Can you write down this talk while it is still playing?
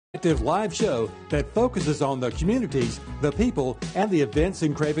Active live show that focuses on the communities, the people, and the events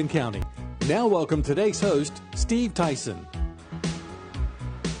in Craven County. Now welcome today's host, Steve Tyson.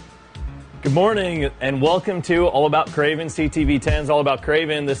 Good morning and welcome to All About Craven, CTV 10's All About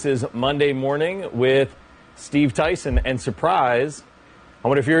Craven. This is Monday morning with Steve Tyson, and surprise, I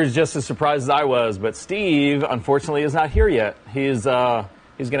wonder if you're just as surprised as I was, but Steve unfortunately is not here yet. He's going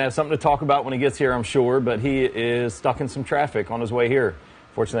to have something to talk about when he gets here, I'm sure, but he is stuck in some traffic on his way here.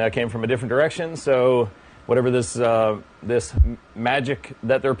 Fortunately, I came from a different direction, so whatever this magic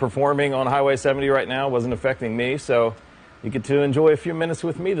that they're performing on Highway 70 right now wasn't affecting me, so you get to enjoy a few minutes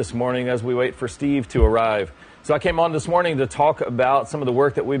with me this morning as we wait for Steve to arrive. So I came on this morning to talk about some of the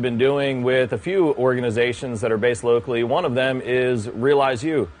work that we've been doing with a few organizations that are based locally. One of them is Realize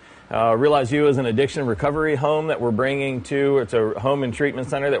You. Realize You is an addiction recovery home that we're bringing to, it's a home and treatment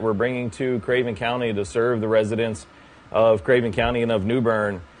center that we're bringing to Craven County to serve the residents of Craven County and of New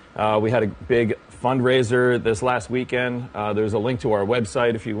Bern. We had a big fundraiser this last weekend. There's a link to our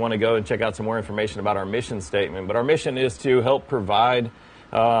website if you want to go and check out some more information about our mission statement. But our mission is to help provide,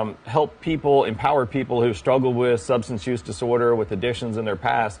 help people, empower people who struggle with substance use disorder, with addictions in their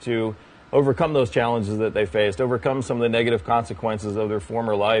past, to overcome those challenges that they faced, overcome some of the negative consequences of their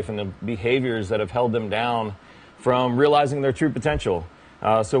former life and the behaviors that have held them down from realizing their true potential.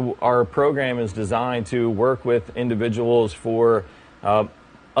 So our program is designed to work with individuals for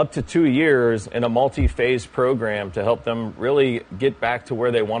up to 2 years in a multi-phase program to help them really get back to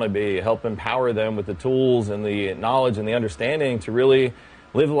where they want to be, help empower them with the tools and the knowledge and the understanding to really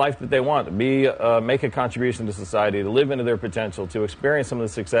live the life that they want, to be, make a contribution to society, to live into their potential, to experience some of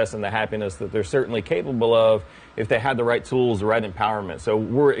the success and the happiness that they're certainly capable of if they had the right tools, the right empowerment. So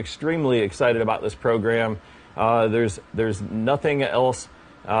we're extremely excited about this program. There's nothing else.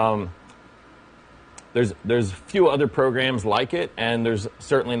 There's few other programs like it, and there's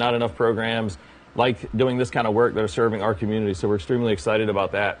certainly not enough programs like doing this kind of work that are serving our community. So we're extremely excited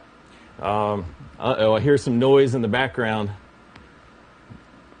about that. I hear some noise in the background.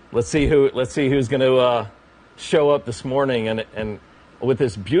 Let's see who's going to show up this morning, and with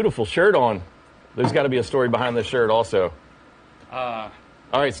this beautiful shirt on. There's got to be a story behind this shirt also. All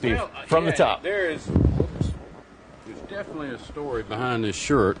right, Steve, from the top. There's definitely a story behind this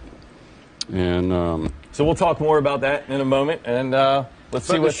shirt, and so we'll talk more about that in a moment, and let's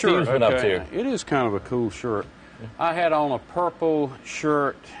see what Steve's been up to. It is kind of a cool shirt. I had on a purple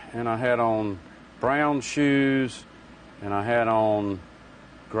shirt, and I had on brown shoes, and I had on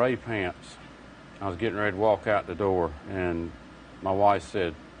gray pants. I was getting ready to walk out the door, and my wife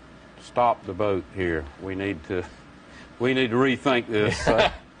said, "Stop the boat here. We need to rethink this."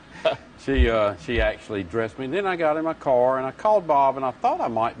 She actually dressed me. Then I got in my car and I called Bob, and I thought I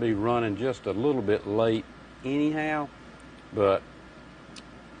might be running just a little bit late anyhow, but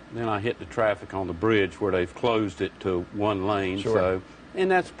then I hit the traffic on the bridge where they've closed it to one lane. Sure. So, and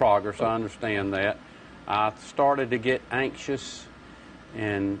that's progress. I understand that. I started to get anxious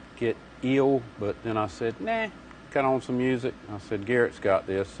and get ill, but then I said, nah, cut on some music. I said, Garrett's got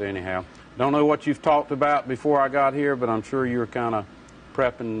this anyhow. Don't know what you've talked about before I got here, but I'm sure you're kind of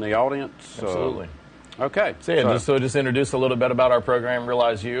prepping the audience. So. Absolutely. Okay. So just introduce a little bit about our program,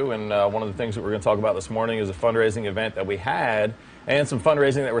 Realize You, and one of the things that we're going to talk about this morning is a fundraising event that we had and some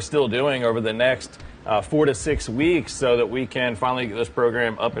fundraising that we're still doing over the next 4 to 6 weeks so that we can finally get this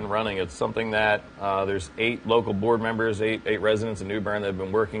program up and running. It's something that there's 8 local board members, 8 residents in New Bern that have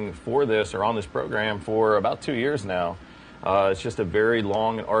been working for this or on this program for about 2 years now. It's just a very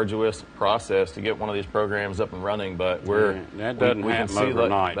long and arduous process to get one of these programs up and running, but that doesn't happen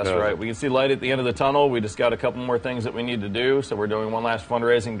overnight. That's right. We can see light at the end of the tunnel. We just got a couple more things that we need to do, so we're doing one last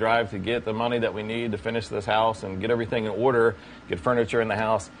fundraising drive to get the money that we need to finish this house and get everything in order, get furniture in the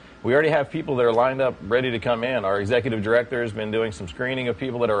house. We already have people that are lined up ready to come in. Our executive director has been doing some screening of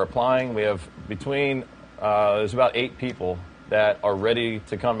people that are applying. We have there's about 8 people that are ready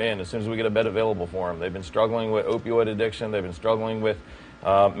to come in as soon as we get a bed available for them. They've been struggling with opioid addiction. They've been struggling with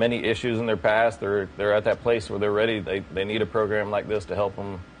many issues in their past. They're at that place where they're ready. They need a program like this to help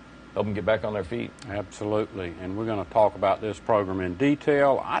them get back on their feet. Absolutely, and we're going to talk about this program in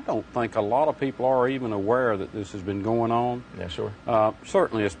detail. I don't think a lot of people are even aware that this has been going on. Yeah, sure.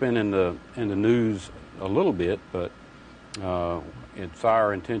 Certainly it's been in the news a little bit, but it's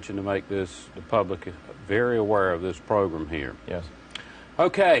our intention to make the public very aware of this program here. Yes.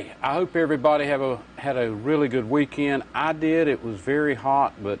 Okay, I hope everybody had a really good weekend. I did. It was very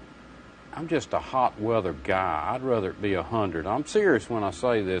hot, but I'm just a hot weather guy. I'd rather it be 100. I'm serious when I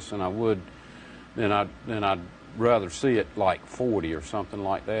say this, and I'd rather see it like 40 or something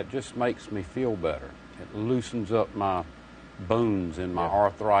like that. It just makes me feel better. It loosens up my boons in my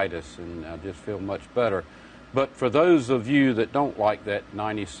arthritis, and I just feel much better. But for those of you that don't like that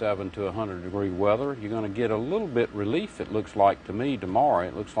 97 to 100 degree weather, you're going to get a little bit relief, it looks like to me, tomorrow.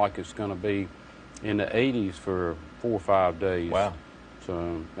 It looks like it's going to be in the 80s for 4 or 5 days. Wow.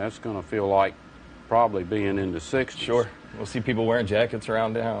 So that's going to feel like probably being in the 60s. Sure. We'll see people wearing jackets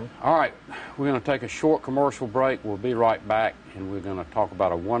around town. All right. We're going to take a short commercial break. We'll be right back, and we're going to talk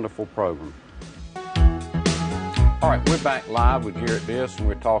about a wonderful program. All right, we're back live with Garret Biss, and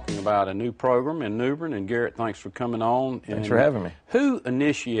we're talking about a new program in New Bern. And Garret, thanks for coming on. Thanks for having me. Who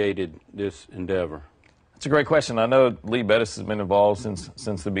initiated this endeavor? It's a great question. I know Lee Bettis has been involved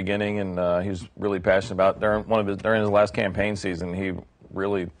since the beginning, and he's really passionate about during his last campaign season. He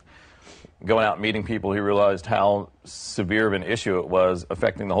really going out and meeting people. He realized how severe of an issue it was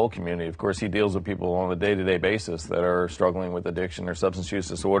affecting the whole community. Of course, he deals with people on a day-to-day basis that are struggling with addiction or substance use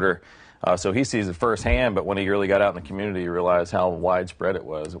disorder. So he sees it firsthand, but when he really got out in the community, he realized how widespread it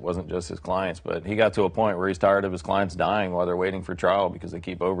was. It wasn't just his clients, but he got to a point where he's tired of his clients dying while they're waiting for trial because they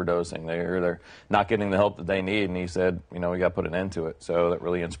keep overdosing. They're not getting the help that they need, and he said, we got to put an end to it. So that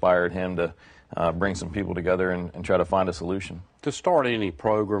really inspired him to bring some people together and try to find a solution. To start any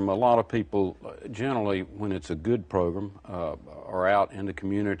program, a lot of people, generally, when it's a good program, are out in the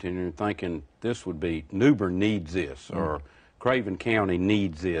community and you're thinking, this would be, New Bern needs this, or Craven County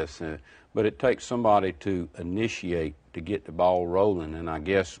needs this, but it takes somebody to initiate to get the ball rolling, and I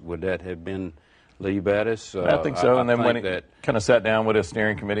guess would that have been Lee Bettis? I think so, and then when he kind of sat down with a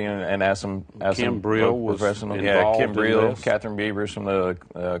steering committee and asked some Kim Brill was professional, Kim Brill, Catherine Beavers from the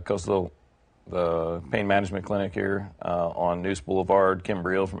the pain management clinic here on Neuse Boulevard, Kim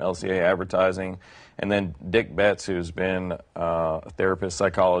Brill from LCA Advertising, and then Dick Betts, who's been a therapist,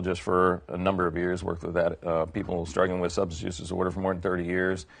 psychologist for a number of years, worked with people struggling with substance use disorder for more than 30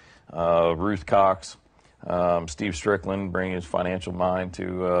 years. Ruth Cox, Steve Strickland, bringing his financial mind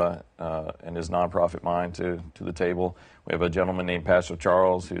and his nonprofit mind to the table. We have a gentleman named Pastor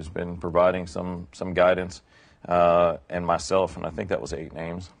Charles who's been providing some guidance. And myself, and I think that was 8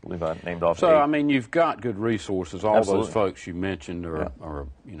 names. I believe I named off 8. So, I mean, you've got good resources. All Absolutely. Those folks you mentioned are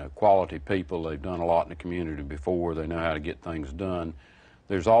quality people. They've done a lot in the community before. They know how to get things done.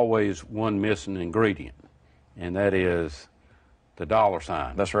 There's always one missing ingredient, and that is the dollar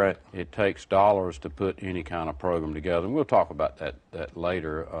sign. That's right. It takes dollars to put any kind of program together, and we'll talk about that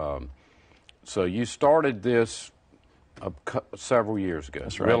later. So you started this several years ago.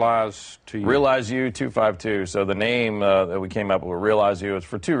 That's right. Realize You 252. So the name that we came up with, Realize You, is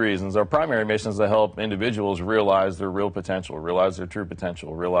for 2 reasons. Our primary mission is to help individuals realize their real potential, realize their true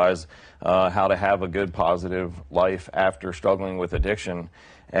potential, realize how to have a good, positive life after struggling with addiction.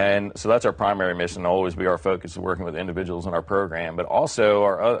 And so that's our primary mission, always be our focus, working with individuals in our program. But also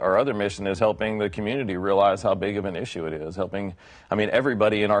our other mission is helping the community realize how big of an issue it is.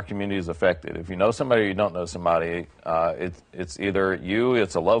 Everybody in our community is affected. If you know somebody or you don't know somebody, it's either you,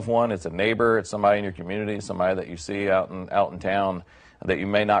 it's a loved one, it's a neighbor, it's somebody in your community, somebody that you see out in town that you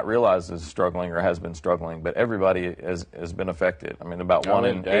may not realize is struggling or has been struggling. But everybody has been affected. About 1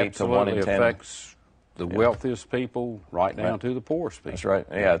 in 8 to 1 in 10. Affects the wealthiest people right down to the poorest people. That's right.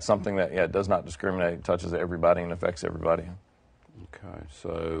 Yeah, it's something that it does not discriminate. It touches everybody and affects everybody. Okay,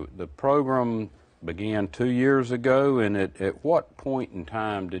 so the program began 2 years ago, and at what point in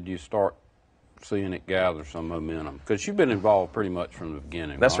time did you start seeing it gather some momentum? Because you've been involved pretty much from the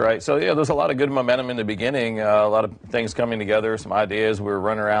beginning. That's right. So, there's a lot of good momentum in the beginning, a lot of things coming together, some ideas. We were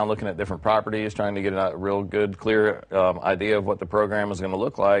running around looking at different properties, trying to get a real good, clear idea of what the program was going to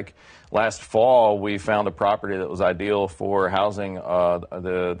look like. Last fall, we found a property that was ideal for housing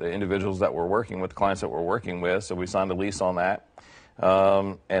the individuals that we're working with, the clients that we're working with, so we signed a lease on that.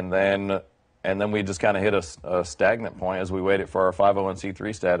 And then we just kind of hit a stagnant point as we waited for our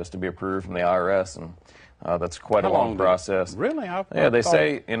 501c3 status to be approved from the IRS, and that's quite a long process. Really? They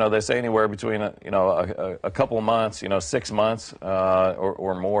say anywhere between a couple of months, 6 months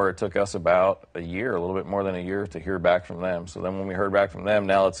or more. It took us about a year, a little bit more than a year, to hear back from them. So then when we heard back from them,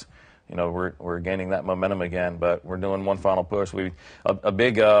 now it's we're gaining that momentum again, but we're doing one final push. A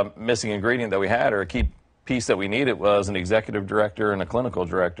big missing ingredient that we had, or a key piece that we needed, was an executive director and a clinical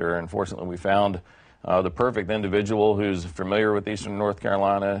director. And fortunately, we found the perfect individual who's familiar with Eastern North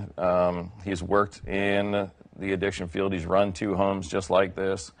Carolina. He's worked in the addiction field. He's run 2 homes just like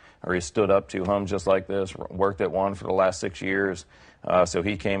this, or he stood up 2 homes just like this, worked at one for the last 6 years. So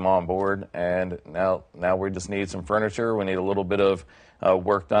he came on board, and now we just need some furniture. We need a little bit of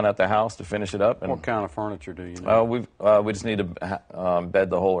work done at the house to finish it up. And what kind of furniture do you need? we just need to bed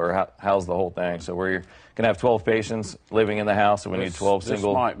the whole or house the whole thing. So we're going to have 12 patients living in the house, and we need 12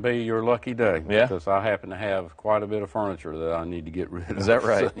 single. This might be your lucky day. Yeah. Because I happen to have quite a bit of furniture that I need to get rid of. Is that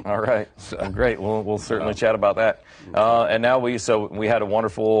right? All right. Great. We'll certainly chat about that. And now we had a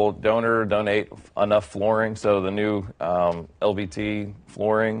wonderful donor donate enough flooring, so the new LVT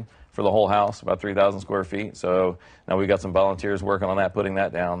flooring for the whole house, about 3,000 square feet. So now we got some volunteers working on that, putting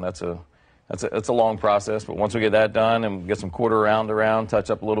that down. It's a long process, but once we get that done and get some quarter round around, touch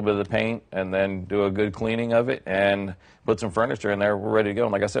up a little bit of the paint, and then do a good cleaning of it and put some furniture in there, we're ready to go.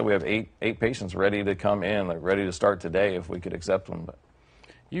 And like I said, we have eight patients ready to come in, like ready to start today if we could accept them. But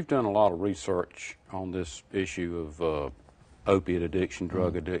you've done a lot of research on this issue of opiate addiction,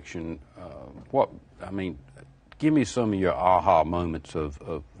 drug addiction. Give me some of your aha moments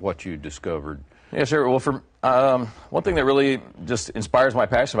of what you discovered. Yeah, sure. Well, for one thing that really just inspires my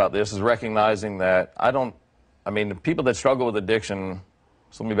passion about this is recognizing that people that struggle with addiction,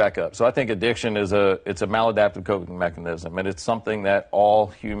 so let me back up. So I think addiction is it's a maladaptive coping mechanism, and it's something that all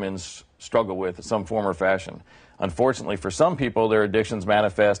humans struggle with in some form or fashion. Unfortunately, for some people, their addictions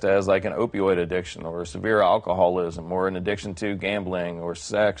manifest as like an opioid addiction or severe alcoholism or an addiction to gambling or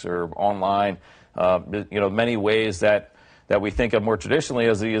sex or online, many ways that we think of more traditionally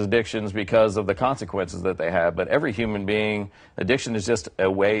as these addictions because of the consequences that they have. But every human being, addiction is just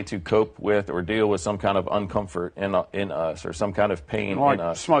a way to cope with or deal with some kind of uncomfort in us or some kind of pain like in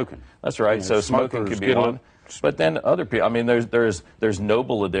us. Smoking. That's right. So smoking could be one. But then other people, there's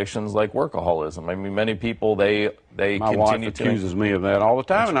noble addictions like workaholism. I mean, many people, they My continue wife to accuses me of that all the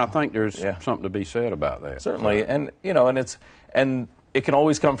time, and I think there's something to be said about that. Certainly, and it can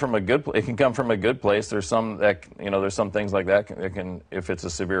always come from a good. It can come from a good place. There's some that there's some things like that. It can, if it's a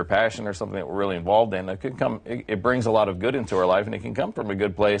severe passion or something that we're really involved in, it can come. It brings a lot of good into our life, and it can come from a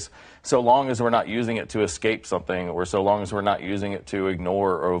good place, so long as we're not using it to escape something, or so long as we're not using it to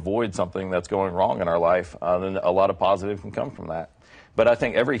ignore or avoid something that's going wrong in our life. Then a lot of positive can come from that. But I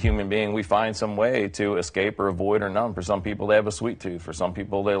think every human being, we find some way to escape or avoid or numb. For some people, they have a sweet tooth. For some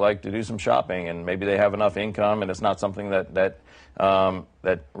people, they like to do some shopping, and maybe they have enough income, and it's not something that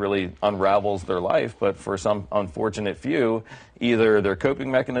really unravels their life. But for some unfortunate few, either their coping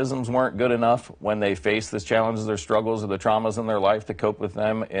mechanisms weren't good enough when they face the challenges or struggles or the traumas in their life to cope with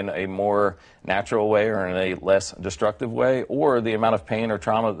them in a more natural way or in a less destructive way, or the amount of pain or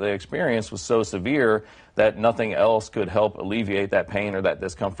trauma that they experienced was so severe that nothing else could help alleviate that pain or that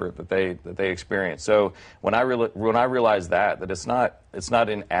discomfort that they experience. So when I realized that it's not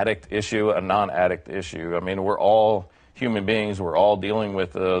an addict issue, a non-addict issue. I mean, we're all human beings. We're all dealing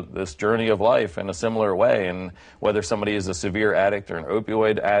with this journey of life in a similar way. And whether somebody is a severe addict or an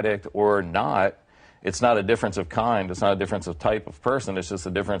opioid addict or not, it's not a difference of kind. It's not a difference of type of person. It's just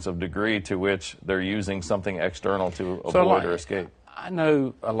a difference of degree to which they're using something external to avoid or escape. I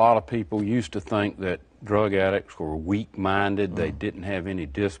know a lot of people used to think that drug addicts were weak-minded. They didn't have any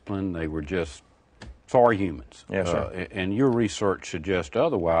discipline. They were just sorry humans. Yeah, sure. And your research suggests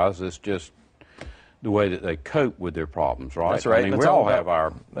otherwise. It's just the way that they cope with their problems, right? That's right. I mean, we all have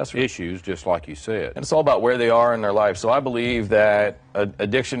our issues, just like you said. And it's all about where they are in their life. So I believe that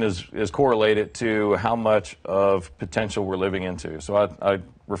addiction is correlated to how much of potential we're living into. So I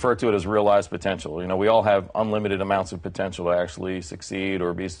refer to it as realized potential. We all have unlimited amounts of potential to actually succeed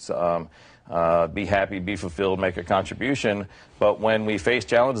or be happy, be fulfilled, make a contribution. But when we face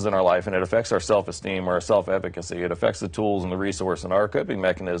challenges in our life and it affects our self-esteem or our self-efficacy, it affects the tools and the resource and our coping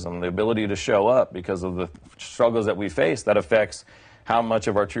mechanism, the ability to show up because of the struggles that we face, that affects how much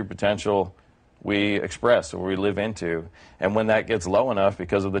of our true potential we express or we live into. And when that gets low enough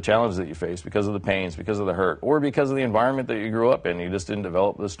because of the challenges that you face, because of the pains, because of the hurt, or because of the environment that you grew up in, you just didn't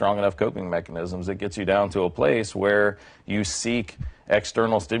develop the strong enough coping mechanisms, it gets you down to a place where you seek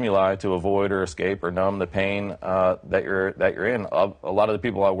external stimuli to avoid or escape or numb the pain that you're in. A lot of the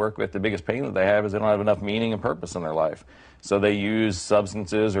people I work with, the biggest pain that they have is they don't have enough meaning and purpose in their life. So they use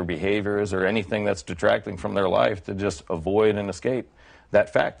substances or behaviors or anything that's detracting from their life to just avoid and escape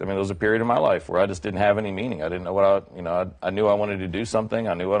that fact. I mean, there was a period in my life where I just didn't have any meaning. I didn't know what I knew I wanted to do something.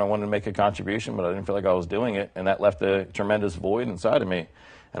 I knew I wanted to make a contribution, but I didn't feel like I was doing it, and that left a tremendous void inside of me.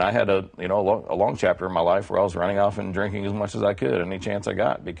 And I had a long chapter in my life where I was running off and drinking as much as I could, any chance I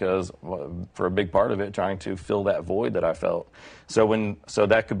got, because for a big part of it, trying to fill that void that I felt. So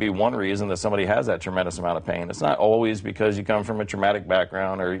that could be one reason that somebody has that tremendous amount of pain. It's not always because you come from a traumatic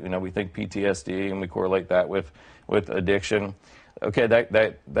background or we think PTSD and we correlate that with addiction. okay,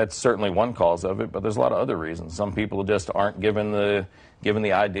 that's certainly one cause of it, but there's a lot of other reasons. Some people just aren't given the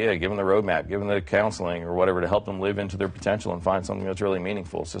idea, given the roadmap, given the counseling or whatever to help them live into their potential and find something that's really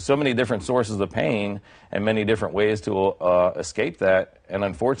meaningful. So many different sources of pain and many different ways to escape that, and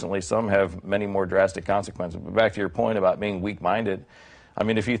unfortunately some have many more drastic consequences. But back to your point about being weak-minded, I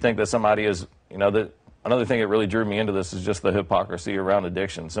mean, if you think that somebody is, another thing that really drew me into this is just the hypocrisy around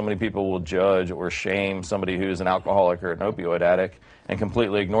addiction. So many people will judge or shame somebody who's an alcoholic or an opioid addict and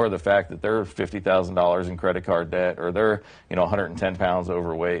completely ignore the fact that they're $50,000 in credit card debt or they're, 110 pounds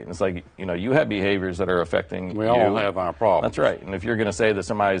overweight. And it's like, you have behaviors that are affecting you. We all have our problems. That's right. And if you're going to say that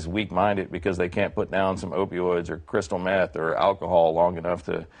somebody's weak-minded because they can't put down some opioids or crystal meth or alcohol long enough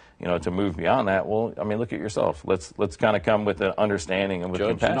to, to move beyond that, well, I mean, look at yourself. Let's kind of come with an understanding and with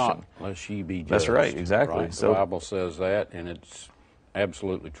Judge compassion. not, lest ye be judged. That's right, exactly. Right? So the Bible says that, and it's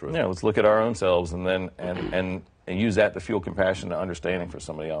absolutely true. Yeah, let's look at our own selves and then and use that to fuel compassion and understanding for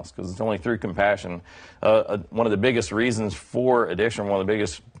somebody else, because it's only through compassion. One of the biggest reasons for addiction, one of the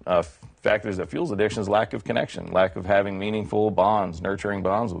biggest factors that fuels addiction is lack of connection, lack of having meaningful bonds, nurturing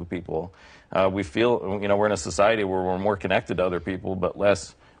bonds with people. We feel, we're in a society where we're more connected to other people, but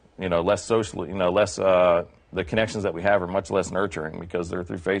less socially, less, the connections that we have are much less nurturing because they're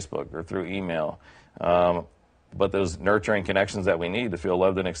through Facebook or through email. But those nurturing connections that we need to feel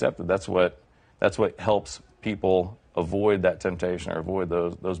loved and accepted, that's what helps people avoid that temptation or avoid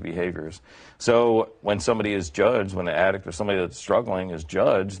those behaviors. So when somebody is judged, when an addict or somebody that's struggling is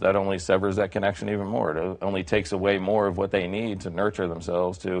judged, that only severs that connection even more. It only takes away more of what they need to nurture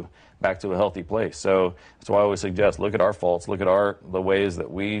themselves back to a healthy place. So that's why I always suggest, look at our faults, look at the ways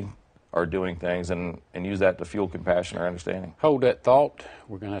that we are doing things, and use that to fuel compassion or understanding. Hold that thought.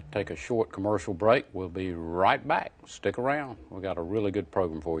 We're going to take a short commercial break. We'll be right back. Stick around. We've got a really good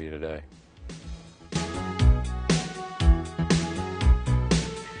program for you today.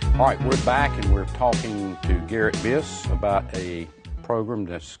 All right, we're back, and we're talking to Garret Biss about a program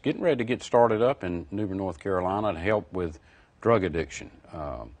that's getting ready to get started up in Newbern, North Carolina to help with drug addiction.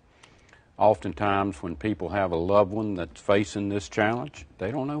 Oftentimes when people have a loved one that's facing this challenge, they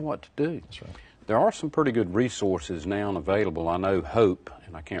don't know what to do. That's right. There are some pretty good resources now available. I know HOPE,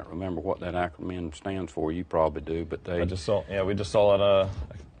 and I can't remember what that acronym stands for. You probably do, but we just saw it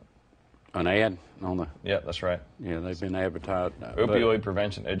an ad on the. Yeah, that's right. Yeah, they've been advertised. Opioid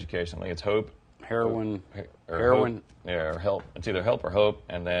prevention education. I think it's HOPE. Heroin. Hope, or HELP. It's either HELP or HOPE,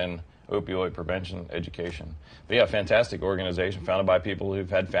 and then opioid prevention education. But yeah, fantastic organization founded by people who've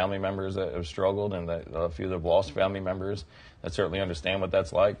had family members that have struggled, and a few that have lost family members that certainly understand what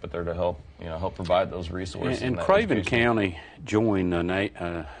that's like, but they're to help provide those resources. And Craven County joined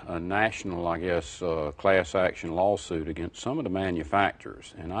a national, I guess, class action lawsuit against some of the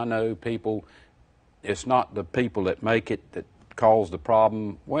manufacturers. And I know people, it's not the people that make it that cause the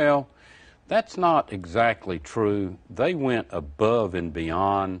problem. Well, that's not exactly true. They went above and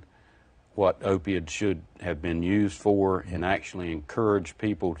beyond what opiates should have been used for, and actually encourage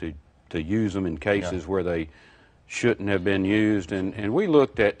people to use them in cases where they shouldn't have been used. And we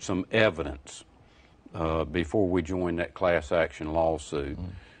looked at some evidence before we joined that class action lawsuit.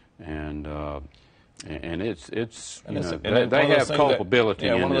 And it's they have culpability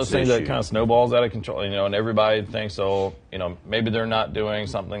in this issue. One of those things that kind of snowballs out of control, and everybody thinks, maybe they're not doing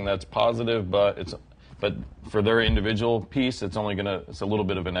something that's positive, but for their individual piece, it's a little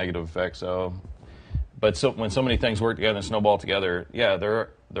bit of a negative effect. So when so many things work together and snowball together, there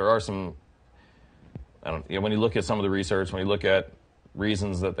are some. When you look at some of the research, when you look at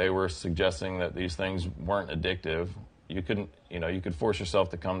reasons that they were suggesting that these things weren't addictive, you could force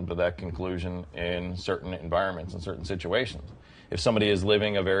yourself to come to that conclusion in certain environments and certain situations. If somebody is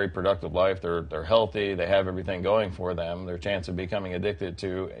living a very productive life, they're healthy, they have everything going for them, their chance of becoming addicted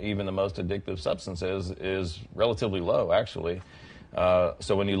to even the most addictive substances is relatively low, actually.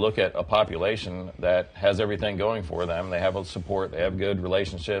 So when you look at a population that has everything going for them, they have support, they have good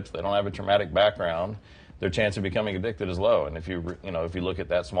relationships, they don't have a traumatic background, their chance of becoming addicted is low. And if you look at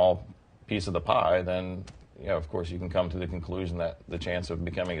that small piece of the pie, then of course you can come to the conclusion that the chance of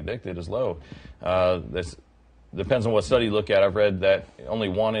becoming addicted is low. This depends on what study you look at. I've read that only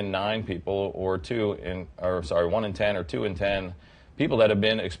 1 in 9 people, 1 in 10 or 2 in 10 people that have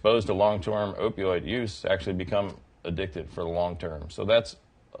been exposed to long-term opioid use actually become addicted for the long term. So that's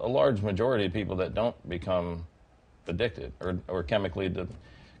a large majority of people that don't become addicted or chemically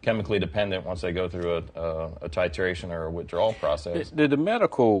dependent once they go through a titration or a withdrawal process. Did the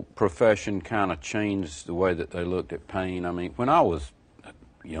medical profession kind of change the way that they looked at pain? I mean, when I was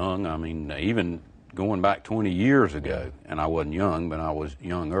young, even going back 20 years ago, and I wasn't young, but I was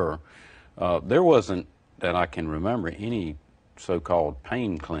younger, there wasn't, that I can remember, any so-called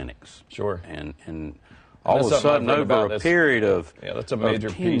pain clinics. Sure. And all of a that's something sudden, I've read over about. a period of, that's a major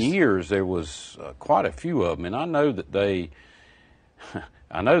of 10 piece. years, there was quite a few of them. And I know that they,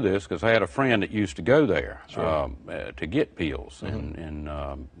 I know this because I had a friend that used to go there to get pills. And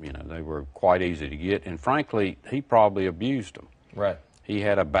you know, they were quite easy to get. And frankly, he probably abused them. Right. He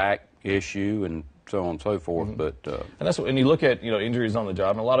had a back issue and so on and so forth. But and that's when you look at, you know, injuries on the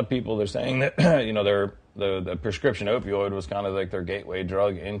job, and a lot of people, they're saying that you know, the prescription opioid was kind of like their gateway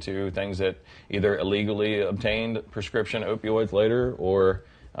drug into things that either illegally obtained prescription opioids later, or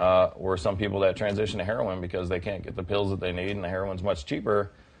some people that transition to heroin because they can't get the pills that they need and the heroin's much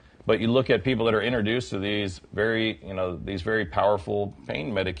cheaper. But you look at people that are introduced to these very powerful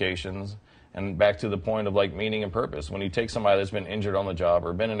pain medications, and back to the point of like meaning and purpose. When you take somebody that's been injured on the job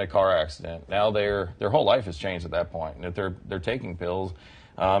or been in a car accident, now their whole life has changed at that point. And if they're taking pills,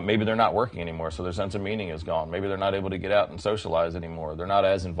 maybe they're not working anymore, so their sense of meaning is gone. Maybe they're not able to get out and socialize anymore. They're not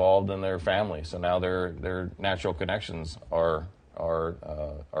as involved in their family, so now their natural connections are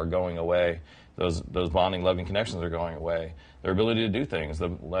going away. Those bonding, loving connections are going away. Their ability to do things,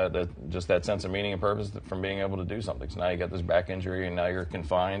 just that sense of meaning and purpose from being able to do something. So now you got this back injury, and now you're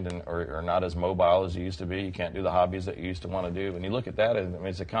confined or not as mobile as you used to be. You can't do the hobbies that you used to want to do. When you look at that, I mean,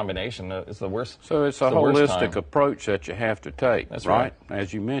 it's a combination. It's the worst. So it's a holistic approach that you have to take. That's right.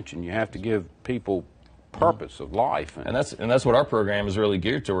 As you mentioned, you have to give people purpose of life, and that's what our program is really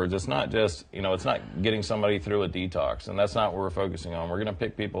geared towards. It's not just, you know, it's not getting somebody through a detox, and that's not what we're focusing on. We're going to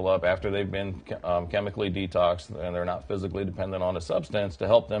pick people up after they've been chemically detoxed and they're not physically dependent on a substance, to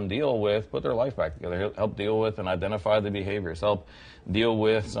help them put their life back together, help deal with and identify the behaviors, help deal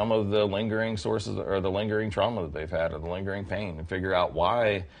with some of the lingering sources or the lingering trauma that they've had or the lingering pain, and figure out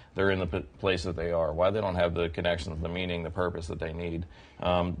why they're in the place that they are, why they don't have the connections, the meaning, the purpose that they need.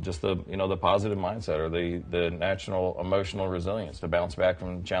 Just the positive mindset or the natural emotional resilience to bounce back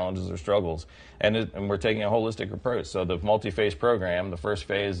from challenges or struggles. And we're taking a holistic approach. So the multi-phase program, the first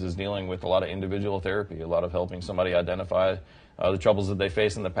phase is dealing with a lot of individual therapy, a lot of helping somebody identify the troubles that they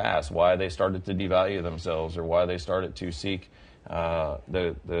faced in the past, why they started to devalue themselves, or why they started to seek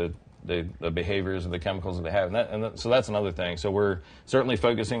the behaviors and the chemicals that they have. So that's another thing. So we're certainly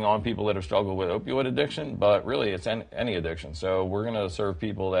focusing on people that have struggled with opioid addiction, but really it's any addiction. So we're going to serve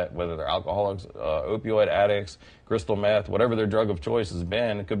people that, whether they're alcoholics, opioid addicts, crystal meth, whatever their drug of choice has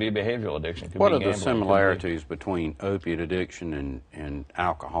been. It could be a behavioral addiction. It could what be are gambling, the similarities between opiate addiction and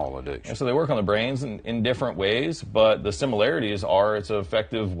alcohol addiction? And so they work on the brains in different ways, but the similarities are it's an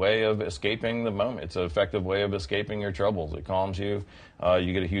effective way of escaping the moment. It's an effective way of escaping your troubles. It calms you.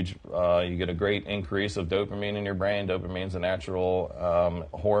 You get a great increase of dopamine in your brain. Dopamine's a natural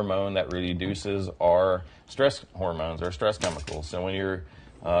hormone that reduces our stress hormones, our stress chemicals. So when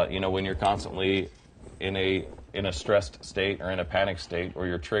you're constantly in a stressed state or in a panic state, or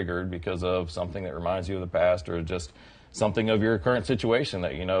you're triggered because of something that reminds you of the past, or just something of your current situation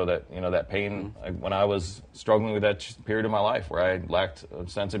that pain. When I was struggling with that period of my life where I lacked a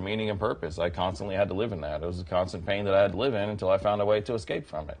sense of meaning and purpose, I constantly had to live in that. It was a constant pain that I had to live in until I found a way to escape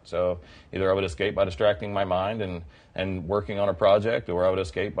from it. So either I would escape by distracting my mind and working on a project, or I would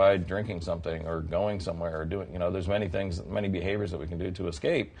escape by drinking something or going somewhere or doing, there's many things, many behaviors that we can do to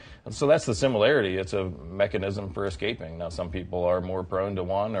escape. And so that's the similarity. It's a mechanism for escaping. Now, some people are more prone to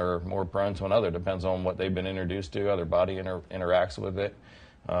one or more prone to another. Depends on what they've been introduced to, how their body interacts with it.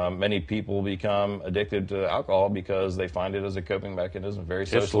 Many people become addicted to alcohol because they find it as a coping mechanism, very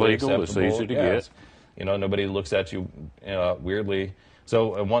socially acceptable. It's legal, it's easy to get. Nobody looks at you weirdly.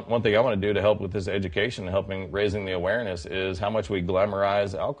 So one thing I want to do to help with this education, raising the awareness, is how much we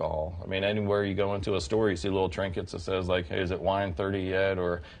glamorize alcohol. I mean, anywhere you go into a store, you see little trinkets that says, like, hey, is it wine 30 yet?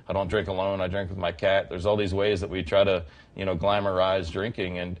 Or I don't drink alone, I drink with my cat. There's all these ways that we try to, glamorize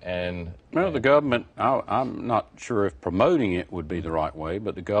drinking. Well, the government, I'm not sure if promoting it would be the right way,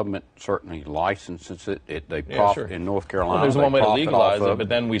 but the government certainly licenses it. They profit in North Carolina. Well, there's one way to legalize it, but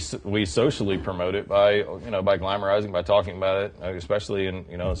then we socially promote it by glamorizing, by talking about it, especially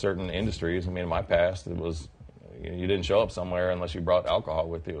in certain industries. I mean, in my past, it was you didn't show up somewhere unless you brought alcohol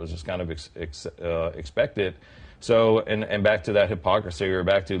with you. It was just kind of expected. So, and back to that hypocrisy, or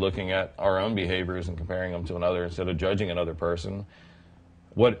back to looking at our own behaviors and comparing them to another instead of judging another person.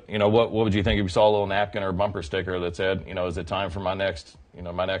 What would you think if you saw a little napkin or a bumper sticker that said, is it time for my next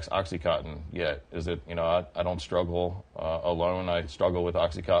Oxycontin yet? Is it, I don't struggle alone. I struggle with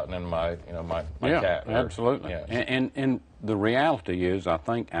Oxycontin and my cat. Absolutely. Yeah. And the reality is, I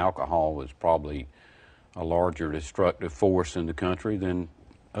think alcohol is probably a larger destructive force in the country than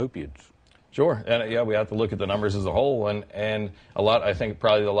opiates. Sure, and yeah, we have to look at the numbers as a whole, and I think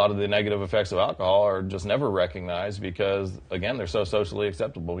probably a lot of the negative effects of alcohol are just never recognized because, again, they're so socially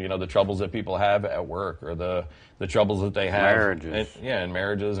acceptable. You know, the troubles that people have at work, or the troubles that they have, marriages, in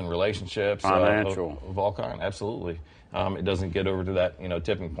marriages and relationships, financial, of all kinds. Absolutely, it doesn't get over to that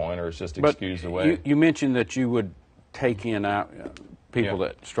tipping point, or it's just excused away. You mentioned that you would take in people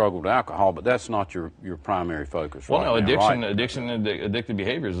that struggle with alcohol, but that's not your primary focus. Well, no, addiction right? and addictive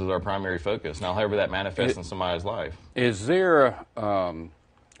behaviors is our primary focus. Now, however that manifests in somebody's life. Is there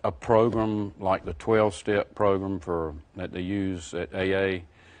a program like the 12-step program that they use at AA?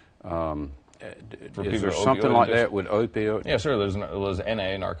 Is there something like that with opioid? Yeah, sure. There's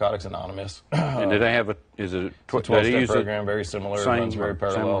NA, Narcotics Anonymous. And do they have is it a 12-step program, very similar, runs very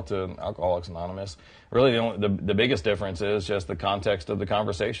parallel to Alcoholics Anonymous. Really, the biggest difference is just the context of the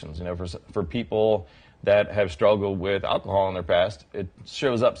conversations. You know, for people that have struggled with alcohol in their past, it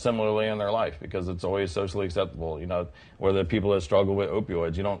shows up similarly in their life because it's always socially acceptable. You know, where the people that struggle with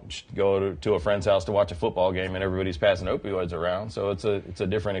opioids, you don't go to a friend's house to watch a football game and everybody's passing opioids around. So it's a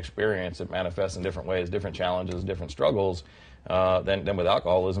different experience. It manifests in different ways, different challenges, different struggles than with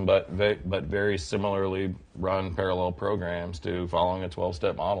alcoholism, but very similarly run parallel programs to following a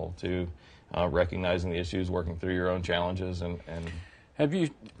 12-step model to recognizing the issues, working through your own challenges, and Have you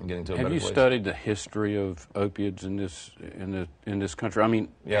studied the history of opiates in this country? I mean,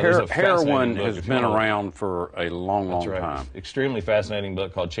 heroin has been around for a long time. Extremely fascinating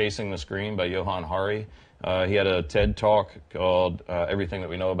book called Chasing the Scream by Johann Hari. He had a TED talk called Everything That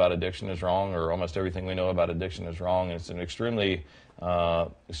We Know About Addiction Is Wrong, or Almost Everything We Know About Addiction Is Wrong. And it's an extremely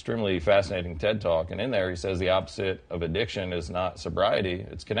fascinating TED talk. And in there he says the opposite of addiction is not sobriety,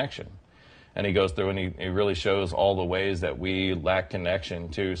 it's connection. And he goes through and he really shows all the ways that we lack connection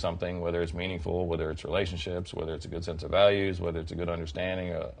to something, whether it's meaningful, whether it's relationships, whether it's a good sense of values, whether it's a good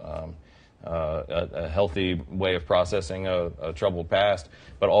understanding, a healthy way of processing a troubled past,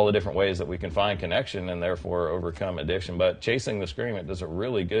 but all the different ways that we can find connection and therefore overcome addiction. But Chasing the Scream, it does a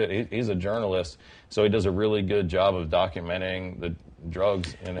really good, he's a journalist, so he does a really good job of documenting the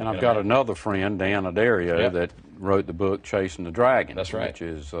drugs. And I've got another friend, Dan Adario, that wrote the book Chasing the Dragon. That's right. Which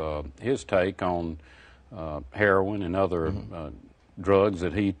is his take on heroin and other drugs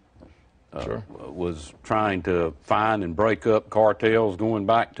that he was trying to find and break up cartels going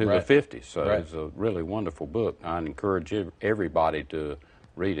back to the 50s. So it's a really wonderful book. I'd encourage everybody to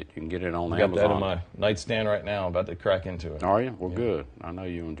read it. You can get it on Amazon. I've got that on my nightstand right now. I'm about to crack into it. Are you? Well, good. I know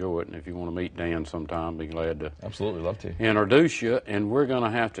you enjoy it. And if you want to meet Dan sometime, be glad to absolutely love to introduce you. And we're going to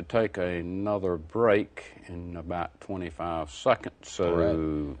have to take another break in about 25 seconds.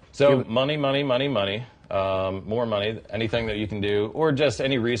 So money. More money, anything that you can do, or just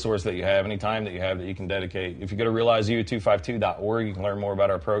any resource that you have, any time that you have that you can dedicate. If you go to realizeu252.org, you can learn more about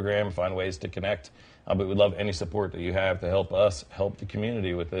our program, find ways to connect. But we'd love any support that you have to help us help the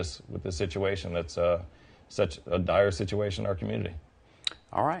community with this situation that's such a dire situation in our community.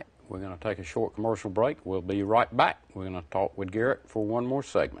 All right. We're going to take a short commercial break. We'll be right back. We're going to talk with Garret for one more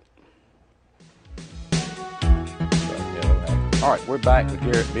segment. All right, we're back with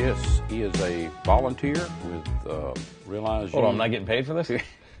Garret Biss. He is a volunteer with Realize. Hold on, I'm not getting paid for this?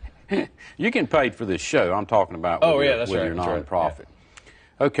 You get paid for this show. I'm talking about with your nonprofit. Right. Yeah.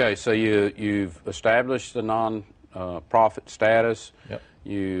 Okay, so you've established the non-profit status. Yep.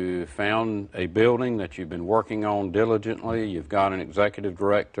 You found a building that you've been working on diligently. You've got an executive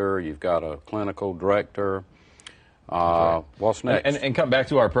director. You've got a clinical director. What's next? And come back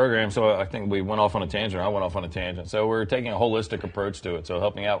to our program. So I think we went off on a tangent. I went off on a tangent. So we're taking a holistic approach to it. So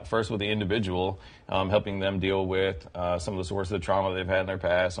helping out first with the individual, helping them deal with some of the sources of trauma they've had in their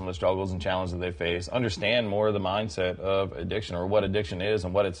past, some of the struggles and challenges they face, understand more of the mindset of addiction, or what addiction is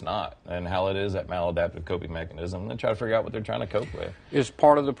and what it's not, and how it is that maladaptive coping mechanism, and then try to figure out what they're trying to cope with. Is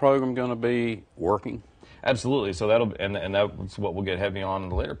part of the program going to be working? Absolutely. So that's what we'll get heavy on in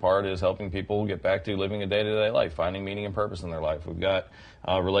the later part, is helping people get back to living a day-to-day life, finding meaning and purpose in their life. We've got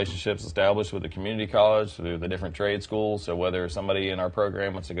relationships established with the community college, through the different trade schools. So whether somebody in our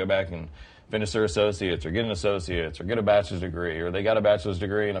program wants to go back and finish their associates, or get an associate's, or get a bachelor's degree, or they got a bachelor's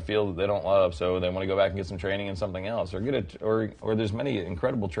degree in a field that they don't love, so they want to go back and get some training in something else, or there's many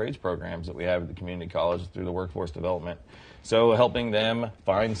incredible trades programs that we have at the community college through the workforce development. So helping them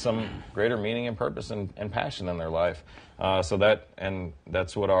find some greater meaning and purpose and passion in their life. That's what that'll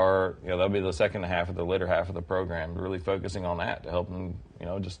be the second half of the later half of the program, really focusing on that to help them,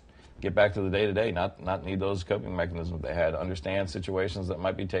 just get back to the day-to-day, not need those coping mechanisms they had, understand situations that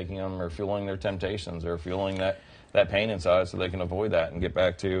might be taking them or fueling their temptations or fueling that pain inside, so they can avoid that and get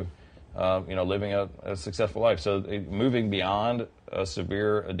back to living a successful life. So moving beyond a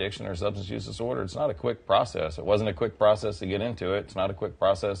severe addiction or substance use disorder, it's not a quick process. It wasn't a quick process to get into it. It's not a quick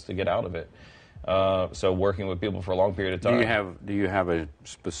process to get out of it. So working with people for a long period of time. Do you have a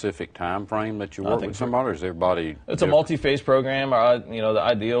specific time frame that you work with somebody, or is everybody? It's a multi-phase program. The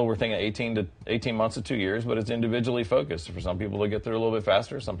ideal, we're thinking 18 months to 2 years, but it's individually focused. For some people, they get through a little bit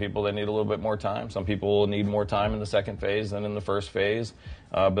faster. Some people, they need a little bit more time. Some people need more time in the second phase than in the first phase.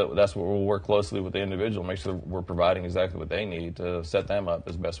 But that's where we'll work closely with the individual, make sure that we're providing exactly what they need to set them up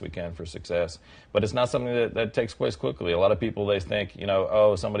as best we can for success. But it's not something that takes place quickly. A lot of people, they think,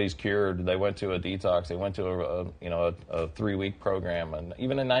 oh, somebody's cured. They went to a detox. They went to a 3-week program, and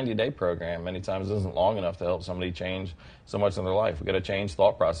even a 90-day program many times isn't long enough to help somebody change so much in their life. We've got to change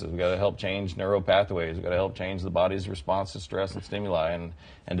thought process. We've got to help change neural pathways. We've got to help change the body's response to stress and stimuli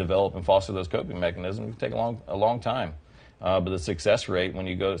and develop and foster those coping mechanisms. It can take a long time. But the success rate when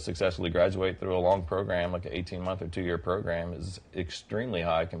you go to successfully graduate through a long program, like an 18-month or 2-year program, is extremely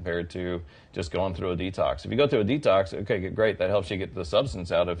high compared to just going through a detox. If you go through a detox, okay, great, that helps you get the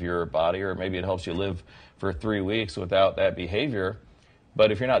substance out of your body, or maybe it helps you live for 3 weeks without that behavior.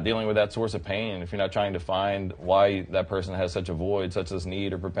 But if you're not dealing with that source of pain, if you're not trying to find why that person has such a void, such this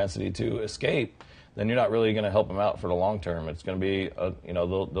need or propensity to escape, then you're not really going to help them out for the long term. It's going to be,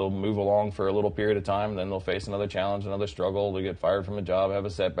 they'll move along for a little period of time, then they'll face another challenge, another struggle. They'll get fired from a job, have a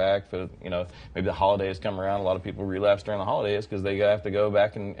setback. Maybe the holidays come around. A lot of people relapse during the holidays because they have to go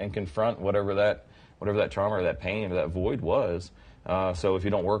back and confront whatever that trauma or that pain or that void was. So if you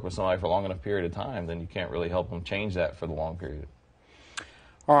don't work with somebody for a long enough period of time, then you can't really help them change that for the long period.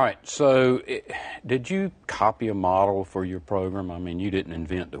 All right, so did you copy a model for your program? I mean, you didn't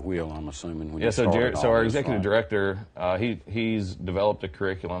invent the wheel, I'm assuming, when you started. So our executive director, he's developed a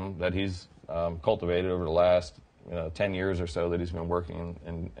curriculum that he's cultivated over the last 10 years or so that he's been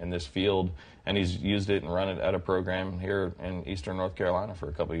working in this field, and he's used it and run it at a program here in Eastern North Carolina for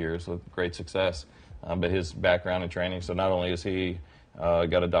a couple of years with great success. But his background and training, so not only is he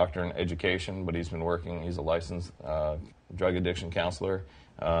got a doctorate in education, but he's a licensed drug addiction counselor.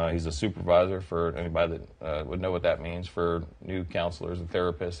 He's a supervisor for anybody that would know what that means for new counselors and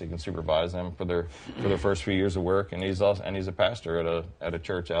therapists. He can supervise them for their first few years of work, and he's a pastor at a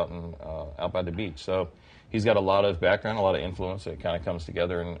church out by the beach. So he's got a lot of background, a lot of influence that kind of comes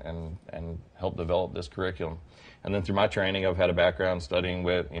together and help develop this curriculum. And then through my training, I've had a background studying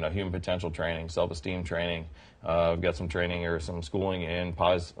with human potential training, self-esteem training. I've got some training or some schooling in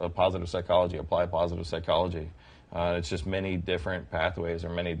positive psychology, applied positive psychology. It's just many different pathways or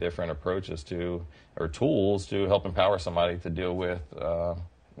many different approaches or tools to help empower somebody to deal with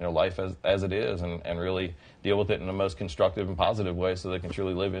life as it is and really deal with it in the most constructive and positive way so they can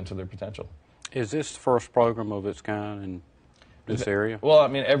truly live into their potential. Is this the first program of its kind in this area? Well, I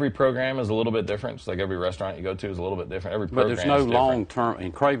mean, every program is a little bit different. Just like every restaurant you go to is a little bit different. Every program But there's no long-term,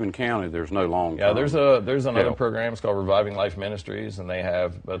 in Craven County, there's no long-term. Yeah, there's another program. It's called Reviving Life Ministries, and they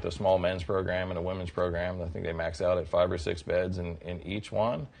have both a small men's program and a women's program. I think they max out at 5 or 6 beds in each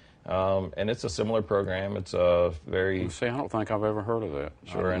one. And it's a similar program. It's a very... See, I don't think I've ever heard of that.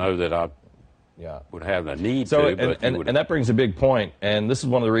 Sure. I know that I would have the need to, but and that brings a big point, and this is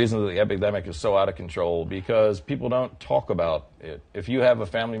one of the reasons that the epidemic is so out of control, because people don't talk about it. If you have a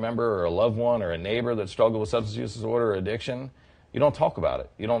family member or a loved one or a neighbor that struggled with substance use disorder or addiction, you don't talk about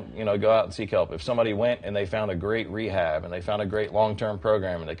it. You don't, go out and seek help. If somebody went and they found a great rehab and they found a great long-term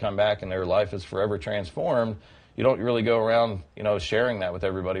program and they come back and their life is forever transformed, you don't really go around, sharing that with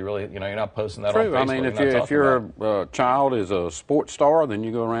everybody. Really, you're not posting that on Facebook. I mean, if your child is a sports star, then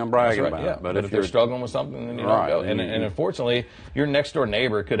you go around bragging about it. But if they're struggling with something, then you don't go. And unfortunately, your next door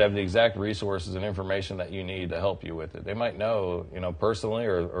neighbor could have the exact resources and information that you need to help you with it. They might know, personally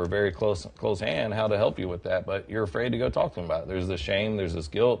or very close hand how to help you with that, but you're afraid to go talk to them about it. There's this shame, there's this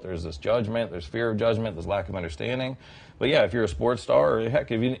guilt, there's this judgment, there's fear of judgment, there's lack of understanding. But yeah, if you're a sports star, or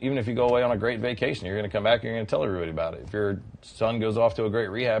heck, even if you go away on a great vacation, you're going to come back and you're going to tell everybody about it. If your son goes off to a great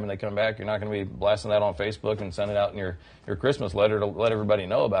rehab and they come back, you're not going to be blasting that on Facebook and sending out in your Christmas letter to let everybody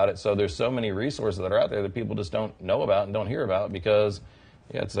know about it. So there's so many resources that are out there that people just don't know about and don't hear about because,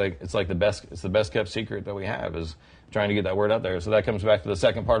 it's the best kept secret that we have is trying to get that word out there. So that comes back to the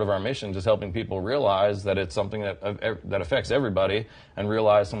second part of our mission, just helping people realize that it's something that affects everybody and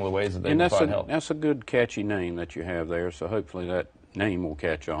realize some of the ways that they can find help. That's a good catchy name that you have there, so hopefully that name will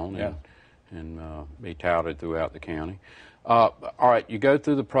catch on and be touted throughout the county. All right, you go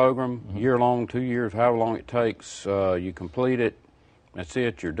through the program, year-long, 2 years, however long it takes, you complete it, that's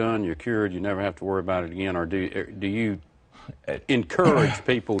it, you're done, you're cured, you never have to worry about it again, or do you encourage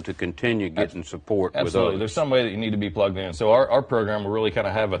people to continue getting support with Absolutely. others? There's some way that you need to be plugged in. So our program will really kind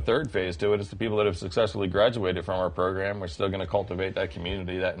of have a third phase to it. It's the people that have successfully graduated from our program. We're still going to cultivate that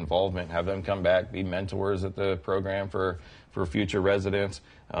community, that involvement, have them come back, be mentors at the program for future residents,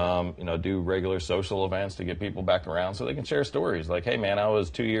 do regular social events to get people back around so they can share stories like, hey, man, I was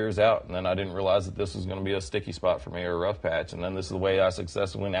 2 years out, and then I didn't realize that this was going to be a sticky spot for me or a rough patch, and then this is the way I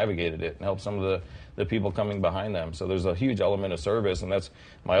successfully navigated it and helped some of the people coming behind them. So there's a huge element of service, and that's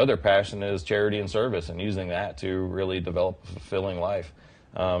my other passion is charity and service and using that to really develop a fulfilling life.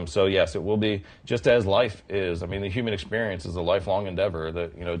 So yes, it will be just as life is. I mean, the human experience is a lifelong endeavor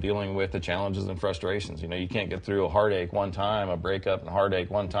that, dealing with the challenges and frustrations. You can't get through a heartache one time, a breakup and heartache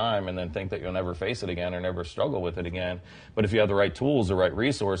one time, and then think that you'll never face it again or never struggle with it again. But if you have the right tools, the right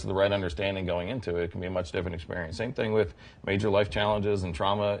resources, the right understanding going into it, it can be a much different experience. Same thing with major life challenges and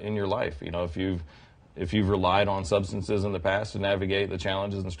trauma in your life. If you've relied on substances in the past to navigate the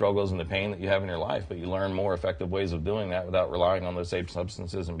challenges and struggles and the pain that you have in your life, but you learn more effective ways of doing that without relying on those same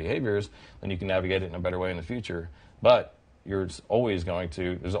substances and behaviors, then you can navigate it in a better way in the future. But there's always going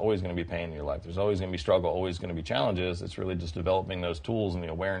to be pain in your life. There's always going to be struggle, always going to be challenges. It's really just developing those tools and the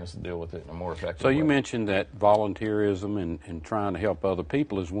awareness to deal with it in a more effective way. So you mentioned that volunteerism and trying to help other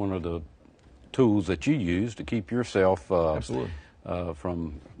people is one of the tools that you use to keep yourself Absolutely.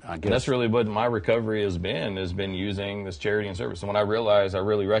 From, I guess. And that's really what my recovery has been using this charity and service. And when I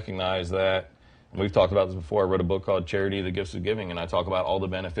really recognized that, and we've talked about this before, I wrote a book called Charity, The Gifts of Giving, and I talk about all the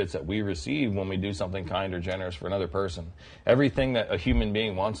benefits that we receive when we do something kind or generous for another person. Everything that a human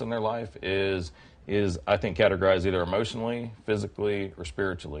being wants in their life is I think, categorized either emotionally, physically, or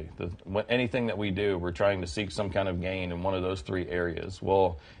spiritually. Anything that we do, we're trying to seek some kind of gain in one of those three areas.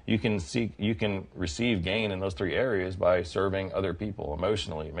 Well, you can receive gain in those three areas by serving other people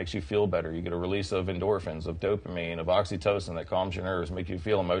emotionally. It makes you feel better. You get a release of endorphins, of dopamine, of oxytocin that calms your nerves, make you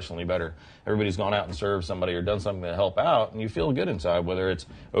feel emotionally better. Everybody's gone out and served somebody or done something to help out, and you feel good inside, whether it's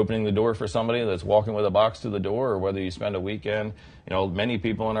opening the door for somebody that's walking with a box to the door, or whether you spend a weekend. Many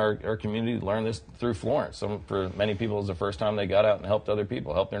people in our community learn this through Florence. For many people, it's the first time they got out and helped other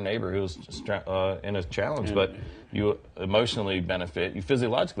people, helped their neighbor who was in a challenge. But you emotionally benefit, you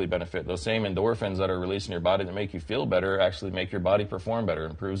physiologically benefit. Those same endorphins that are released in your body that make you feel better actually make your body perform better,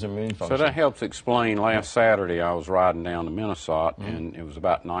 improves immune function. So that helps explain. Last Saturday, I was riding down to Minnesota, and it was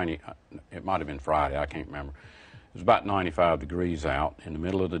about 90, it might have been Friday, I can't remember. It was about 95 degrees out in the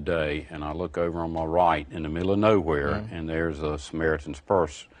middle of the day, and I look over on my right in the middle of nowhere, and there's a Samaritan's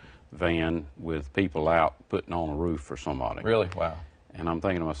Purse van with people out putting on a roof for somebody. Really? Wow. And I'm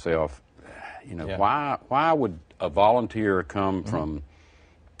thinking to myself, why would a volunteer come from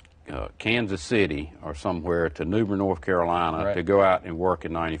Kansas City or somewhere to New Bern, North Carolina to go out and work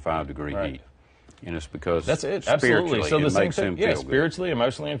in 95-degree heat? And it's because that's it. Absolutely. So the same thing, spiritually, good.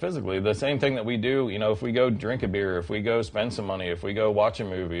 Emotionally, and physically. The same thing that we do, if we go drink a beer, if we go spend some money, if we go watch a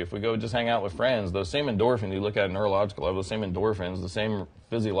movie, if we go just hang out with friends, those same endorphins, you look at a neurological level, the same endorphins, the same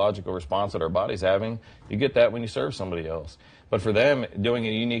physiological response that our body's having, you get that when you serve somebody else. But for them, doing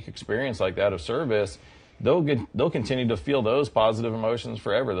a unique experience like that of service, they'll continue to feel those positive emotions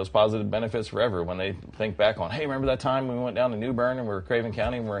forever, those positive benefits forever. When they think back on, hey, remember that time we went down to New Bern and we were Craven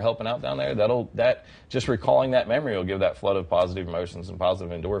County and we were helping out down there? That just recalling that memory will give that flood of positive emotions and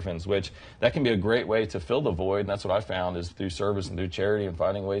positive endorphins, which that can be a great way to fill the void. And that's what I found is through service and through charity and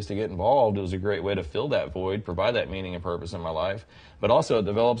finding ways to get involved. It was a great way to fill that void, provide that meaning and purpose in my life. But also it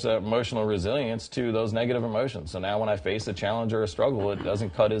develops that emotional resilience to those negative emotions. So now when I face a challenge or a struggle, it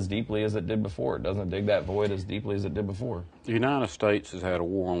doesn't cut as deeply as it did before. It doesn't dig that void as deeply as it did before. The United States has had a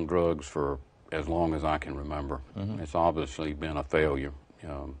war on drugs for as long as I can remember. It's obviously been a failure.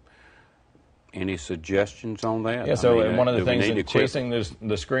 Any suggestions on that? Yeah, so one of the things in chasing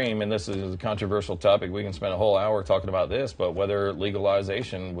the scream, and this is a controversial topic, we can spend a whole hour talking about this, but whether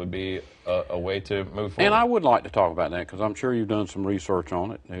legalization would be a way to move forward. And I would like to talk about that because I'm sure you've done some research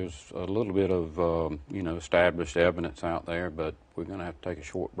on it. There's a little bit of established evidence out there, but we're going to have to take a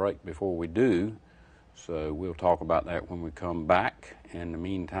short break before we do. So we'll talk about that when we come back. In the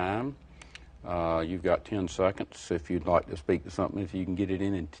meantime, you've got 10 seconds if you'd like to speak to something, if you can get it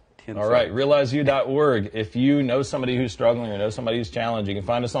in 10 seconds. All right, realizeyou.org. If you know somebody who's struggling or know somebody who's challenged, you can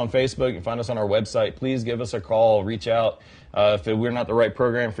find us on Facebook, you can find us on our website. Please give us a call, reach out. If we're not the right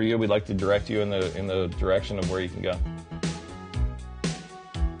program for you, we'd like to direct you in the direction of where you can go.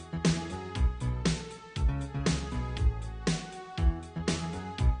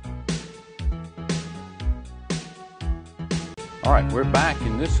 All right, we're back,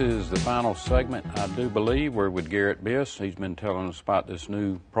 and this is the final segment, I do believe. We're with Garret Biss. He's been telling us about this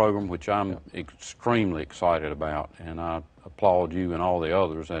new program, which I'm extremely excited about, and I applaud you and all the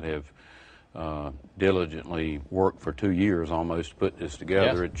others that have diligently worked for 2 years almost to put this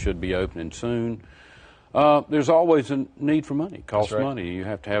together. Yes. It should be opening soon. There's always a need for money. It costs money. You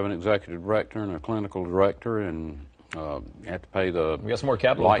have to have an executive director and a clinical director, and you have to pay the We got some more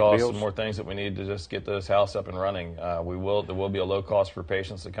capital light costs, bills. some more things that we need to just get this house up and running. There will be a low cost for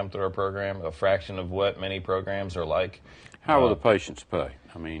patients that come through our program, a fraction of what many programs are like. How will the patients pay?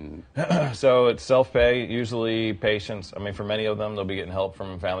 I mean, So it's self-pay. Usually patients, for many of them, they'll be getting help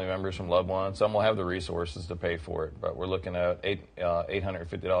from family members, from loved ones. Some will have the resources to pay for it, but we're looking at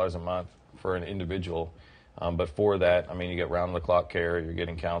 $850 a month for an individual. But for that, you get round-the-clock care, you're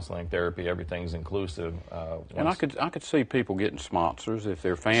getting counseling, therapy, everything's inclusive. and I could see people getting sponsors if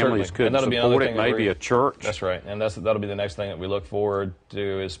their families couldn't That'll be support another it, thing that maybe a church. That's right, and that'll be the next thing that we look forward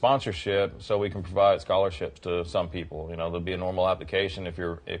to is sponsorship, so we can provide scholarships to some people. There'll be a normal application. If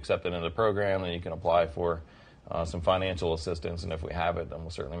you're accepted in the program, then you can apply for some financial assistance, and if we have it, then we'll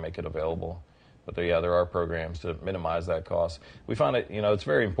certainly make it available. But there are programs to minimize that cost. We find it, it's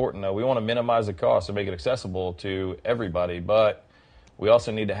very important, though. We want to minimize the cost and make it accessible to everybody, but we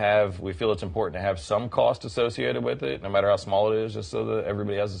also need to we feel it's important to have some cost associated with it, no matter how small it is, just so that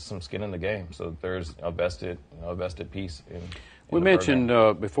everybody has some skin in the game, so that there's a vested piece in We mentioned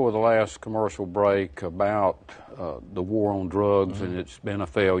before the last commercial break about the war on drugs, and it's been a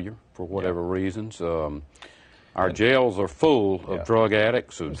failure for whatever reasons. Our jails are full of drug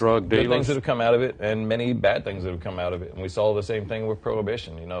addicts, of drug dealers. Good things that have come out of it, and many bad things that have come out of it. And we saw the same thing with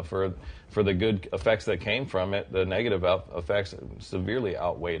prohibition. For the good effects that came from it, the negative effects severely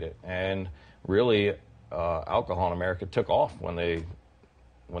outweighed it. And really, alcohol in America took off when they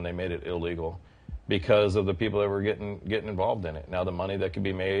made it illegal, because of the people that were getting involved in it. Now the money that could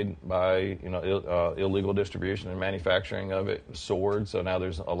be made by illegal distribution and manufacturing of it soared. So now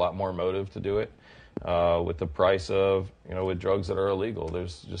there's a lot more motive to do it. With the price of, with drugs that are illegal,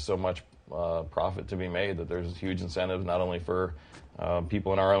 there's just so much profit to be made that there's huge incentives not only for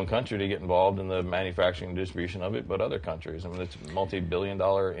people in our own country to get involved in the manufacturing and distribution of it, but other countries. It's a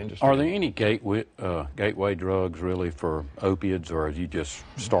multi-billion-dollar industry. Are there any gateway drugs really for opiates, or you just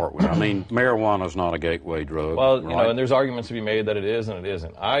start with? Marijuana's not a gateway drug. Well, right? And there's arguments to be made that it is and it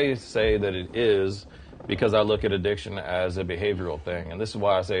isn't. I say that it is, because I look at addiction as a behavioral thing. And this is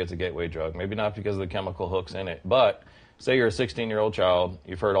why I say it's a gateway drug. Maybe not because of the chemical hooks in it, but say you're a 16-year-old child,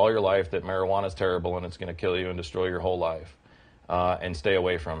 you've heard all your life that marijuana is terrible and it's going to kill you and destroy your whole life, and stay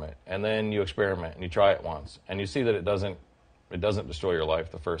away from it. And then you experiment and you try it once, and you see that it doesn't destroy your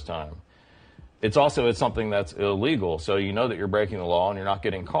life the first time. It's something that's illegal, so you know that you're breaking the law and you're not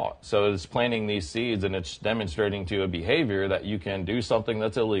getting caught. So it's planting these seeds, and it's demonstrating to a behavior that you can do something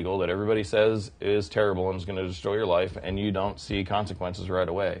that's illegal, that everybody says is terrible and is going to destroy your life, and you don't see consequences right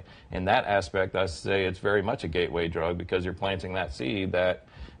away. In that aspect, I say it's very much a gateway drug, because you're planting that seed that,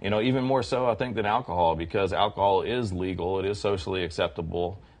 even more so, I think, than alcohol, because alcohol is legal, it is socially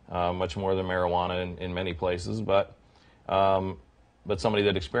acceptable, much more than marijuana in many places, but somebody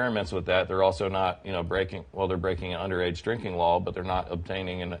that experiments with that, they're also not, breaking an underage drinking law, but they're not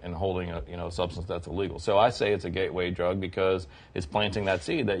obtaining and holding a substance that's illegal. So I say it's a gateway drug, because it's planting that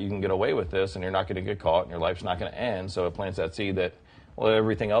seed that you can get away with this and you're not going to get caught and your life's not going to end. So it plants that seed that,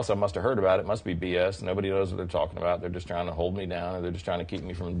 everything else I must have heard about it must be BS. Nobody knows what they're talking about. They're just trying to hold me down, or they're just trying to keep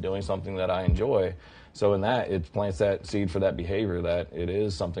me from doing something that I enjoy. So in that, it plants that seed for that behavior that it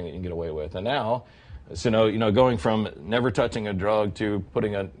is something that you can get away with. And now, going from never touching a drug to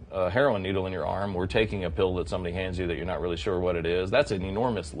putting a heroin needle in your arm, or taking a pill that somebody hands you that you're not really sure what it is, that's an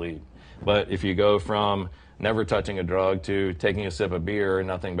enormous leap. But if you go from never touching a drug to taking a sip of beer and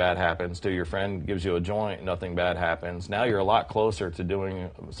nothing bad happens, to your friend gives you a joint, nothing bad happens, now you're a lot closer to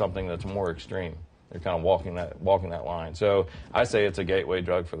doing something that's more extreme. They're kind of walking that line. So I say it's a gateway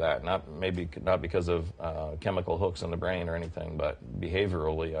drug for that. Not because of chemical hooks in the brain or anything, but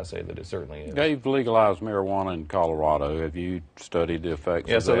behaviorally, I say that it certainly is. They've legalized marijuana in Colorado. Have you studied the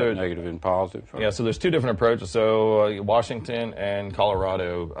effects of that, negative and positive? Yeah, so there's two different approaches. So Washington and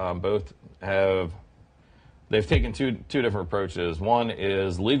Colorado both they've taken two different approaches. One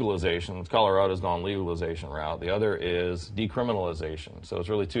is legalization. Colorado's gone legalization route. The other is decriminalization. So it's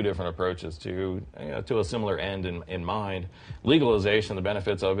really two different approaches to a similar end in mind. Legalization, the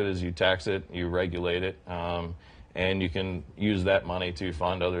benefits of it is you tax it, you regulate it, and you can use that money to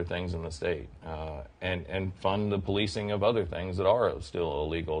fund other things in the state and fund the policing of other things that are still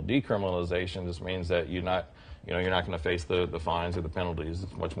illegal. Decriminalization just means that you're not going to face the fines or the penalties.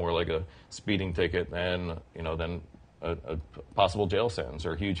 It's much more like a speeding ticket than a possible jail sentence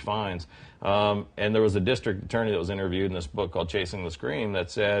or huge fines. And there was a district attorney that was interviewed in this book called Chasing the Scream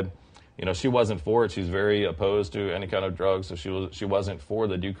that said, you know, she wasn't for it. She's very opposed to any kind of drugs, so she wasn't for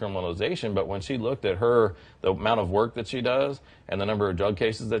the decriminalization. But when she looked at the amount of work that she does and the number of drug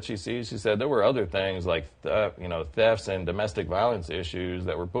cases that she sees, she said there were other things like thefts and domestic violence issues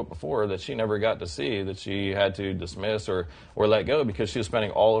that were put before her that she never got to see, that she had to dismiss or let go because she was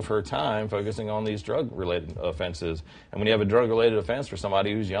spending all of her time focusing on these drug-related offenses. And when you have a drug-related offense for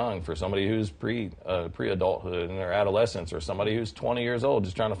somebody who's young, for somebody who's pre-adulthood in their adolescence, or somebody who's 20 years old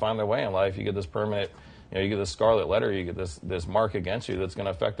just trying to find their way in life, you get this permanent, you get this scarlet letter, you get this mark against you that's going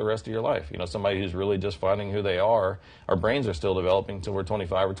to affect the rest of your life. You know, somebody who's really just finding who they are. Our brains are still developing until we're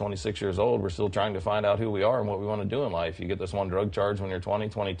 25 or 26 years old. We're still trying to find out who we are and what we want to do in life. You get this one drug charge when you're 20,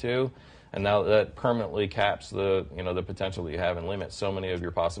 22, and now that permanently caps the potential that you have and limits so many of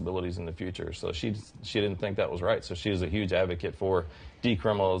your possibilities in the future. So she didn't think that was right. So she's a huge advocate for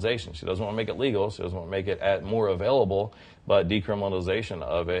decriminalization. She doesn't want to make it legal. She doesn't want to make it more available, but decriminalization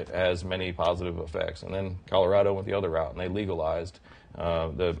of it has many positive effects. And then Colorado went the other route, and they legalized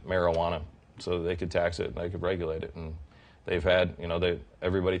the marijuana so they could tax it and they could regulate it. And they've had,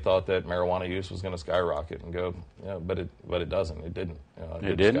 everybody thought that marijuana use was going to skyrocket and go, but it doesn't. It didn't.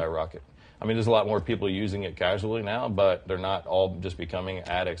 It didn't skyrocket. I mean, there's a lot more people using it casually now, but they're not all just becoming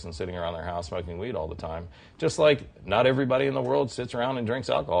addicts and sitting around their house smoking weed all the time. Just like not everybody in the world sits around and drinks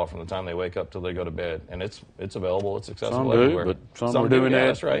alcohol from the time they wake up till they go to bed. And it's available, it's accessible some everywhere. Do, but some are doing that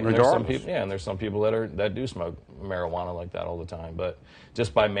that's right. regardless. And there's some people that do smoke marijuana like that all the time. But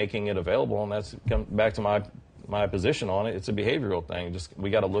just by making it available, and that's come back to my position on it, it's a behavioral thing. Just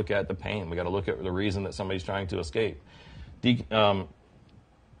we got to look at the pain. We got to look at the reason that somebody's trying to escape.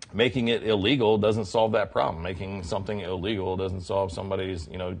 Making it illegal doesn't solve that problem. Making something illegal doesn't solve somebody's,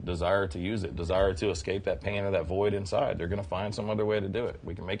 desire to use it, desire to escape that pain or that void inside. They're going to find some other way to do it.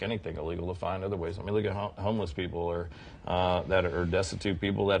 We can make anything illegal to find other ways. I mean, look at homeless people or that are destitute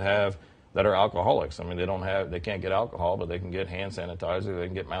people that are alcoholics. I mean, they can't get alcohol, but they can get hand sanitizer, they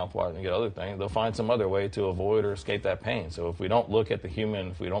can get mouthwash, and get other things. They'll find some other way to avoid or escape that pain. So if we don't look at the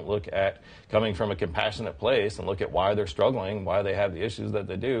human, if we don't look at coming from a compassionate place and look at why they're struggling, why they have the issues that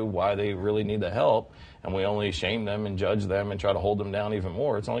they do, why they really need the help, and we only shame them and judge them and try to hold them down even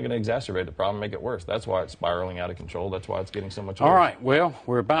more, it's only going to exacerbate the problem, make it worse. That's why it's spiraling out of control. That's why it's getting so much worse. All right. Well,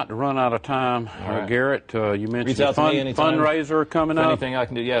 we're about to run out of time. Right. Garret, you mentioned a fundraiser coming up. Anything I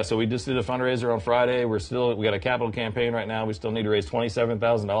can do. Yeah, so we just did a fundraiser on Friday. We got a capital campaign right now. We still need to raise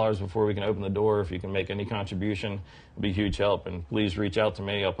 $27,000 before we can open the door. If you can make any contribution, it'll be a huge help. And please reach out to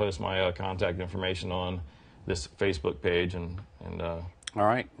me. I'll post my contact information on this Facebook page and all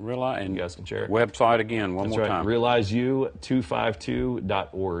right, Realize, and you guys can share it. Website again, one more time.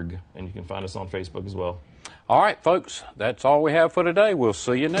 RealizeU252.org, and you can find us on Facebook as well. All right, folks, that's all we have for today. We'll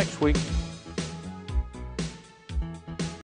see you next week.